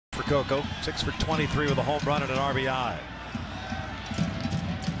for Coco. 6 for 23 with a home run and an RBI.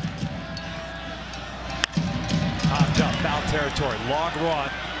 Popped up, foul territory. Long run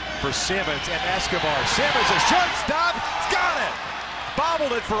for Simmons and Escobar. Simmons, a shortstop. He's got it.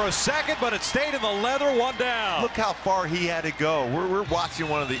 Bobbled it for a second, but it stayed in the leather. One down. Look how far he had to go. We're watching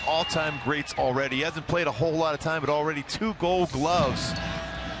one of the all-time greats already. He hasn't played a whole lot of time, but already 2 Gold Gloves.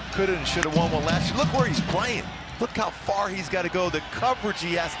 Could have and should have won one last year. Look where he's playing. Look how far he's got to go. The coverage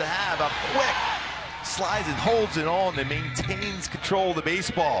he has to have. How quick. Slides and holds it on and maintains control of the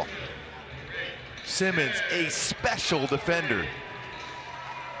baseball. Simmons, a special defender.